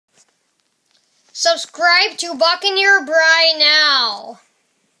Subscribe to Buccaneer Bry now.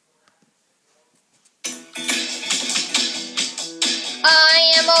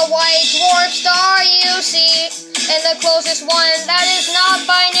 I am a white dwarf star, you see, and the closest one that is not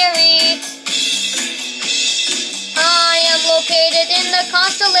binary. I am located in the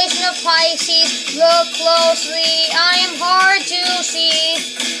constellation of Pisces. Look closely, I am hard to see.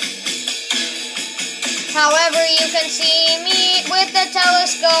 However, you can see me with the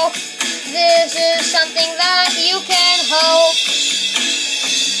telescope. This is something that you can hope.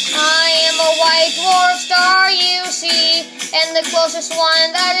 I am a white dwarf star, you see, and the closest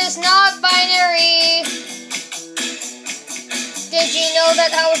one that is not binary. Did you know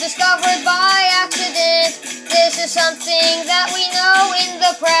that I was discovered by accident? This is something that we know in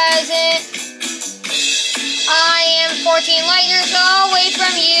the present. I am 14 light years away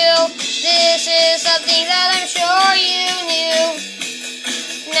from you. This is something that I'm sure you knew.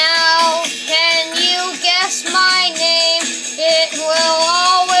 Now, can you guess my name? It will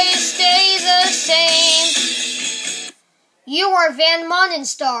always stay the same. You are Maanen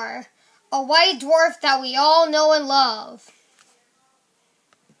star, a white dwarf that we all know and love.